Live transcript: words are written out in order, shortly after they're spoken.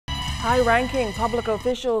High-ranking public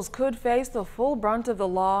officials could face the full brunt of the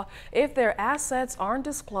law if their assets aren't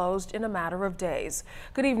disclosed in a matter of days.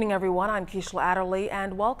 Good evening, everyone. I'm Keishla Adderley,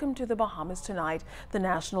 and welcome to the Bahamas Tonight, the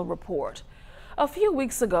National Report. A few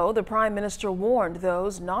weeks ago, the Prime Minister warned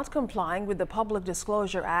those not complying with the Public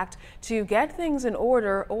Disclosure Act to get things in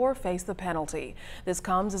order or face the penalty. This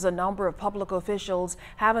comes as a number of public officials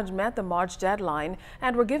haven't met the March deadline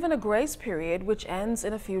and were given a grace period which ends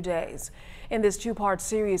in a few days. In this two-part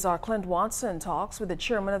series, our Clint Watson talks with the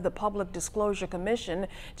chairman of the Public Disclosure Commission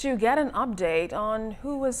to get an update on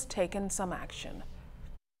who has taken some action.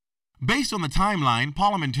 Based on the timeline,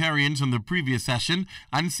 parliamentarians from the previous session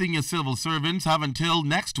and senior civil servants have until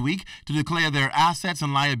next week to declare their assets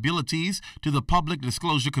and liabilities to the Public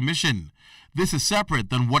Disclosure Commission. This is separate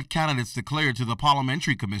than what candidates declared to the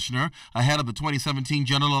parliamentary commissioner ahead of the 2017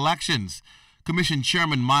 general elections. Commission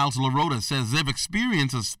Chairman Miles LaRota says they've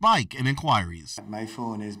experienced a spike in inquiries. My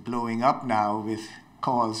phone is blowing up now with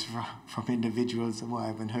calls from individuals who I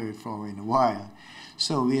haven't heard from in a while.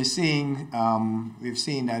 So we've seen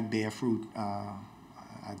that bear fruit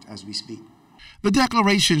as we speak. The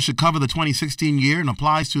declaration should cover the 2016 year and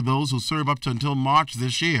applies to those who serve up to until March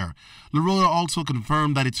this year. LaRota also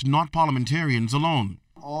confirmed that it's not parliamentarians alone.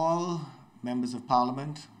 All members of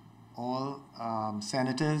parliament, all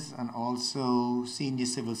senators, and also senior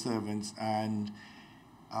civil servants and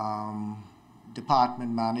department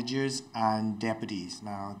managers and deputies.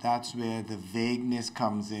 Now, that's where the vagueness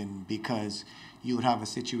comes in, because you would have a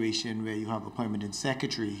situation where you have a permanent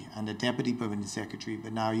secretary and a deputy permanent secretary,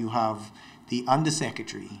 but now you have the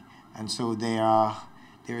undersecretary. And so there are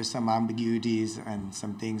some ambiguities and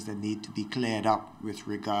some things that need to be cleared up with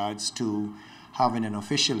regards to having an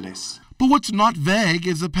official list. But what's not vague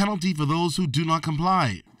is the penalty for those who do not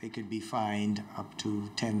comply. They could be fined up to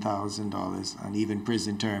 $10,000 and even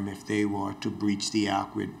prison term if they were to breach the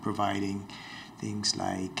act with providing things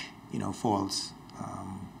like,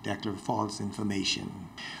 false information.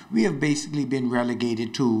 We have basically been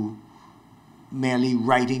relegated to merely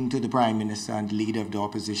writing to the Prime Minister and the Leader of the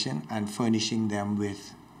Opposition and furnishing them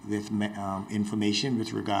with information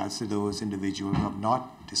with regards to those individuals who have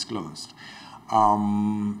not disclosed.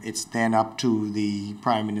 It's then up to the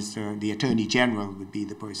Prime Minister. The Attorney General would be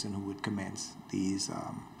the person who would commence these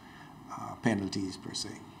penalties per se.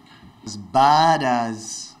 As bad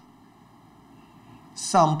as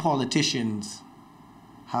some politicians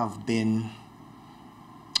have been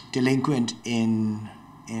delinquent in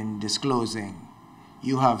disclosing,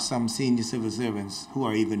 you have some senior civil servants who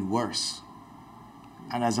are even worse.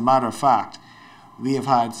 And as a matter of fact, we have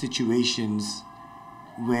had situations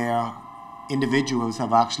where individuals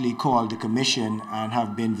have actually called the commission and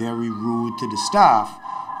have been very rude to the staff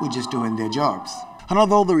who are just doing their jobs. And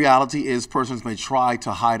although the reality is persons may try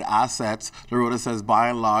to hide assets, LaRota says by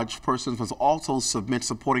and large persons must also submit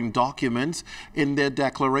supporting documents in their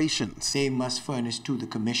declarations. They must furnish to the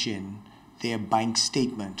commission their bank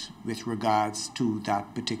statement with regards to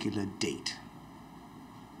that particular date.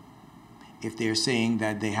 If they're saying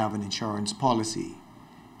that they have an insurance policy,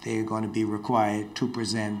 they're going to be required to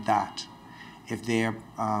present that. If they're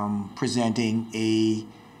presenting a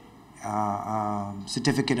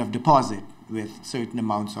certificate of deposit with certain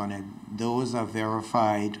amounts on it, those are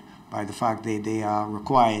verified by the fact that they are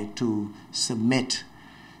required to submit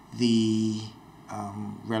the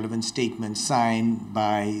relevant statement signed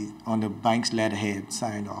on the bank's letterhead,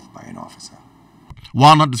 signed off by an officer.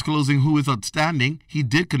 While not disclosing who is outstanding, he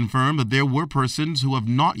did confirm that there were persons who have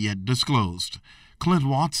not yet disclosed. Clint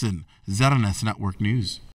Watson, ZNS Network News.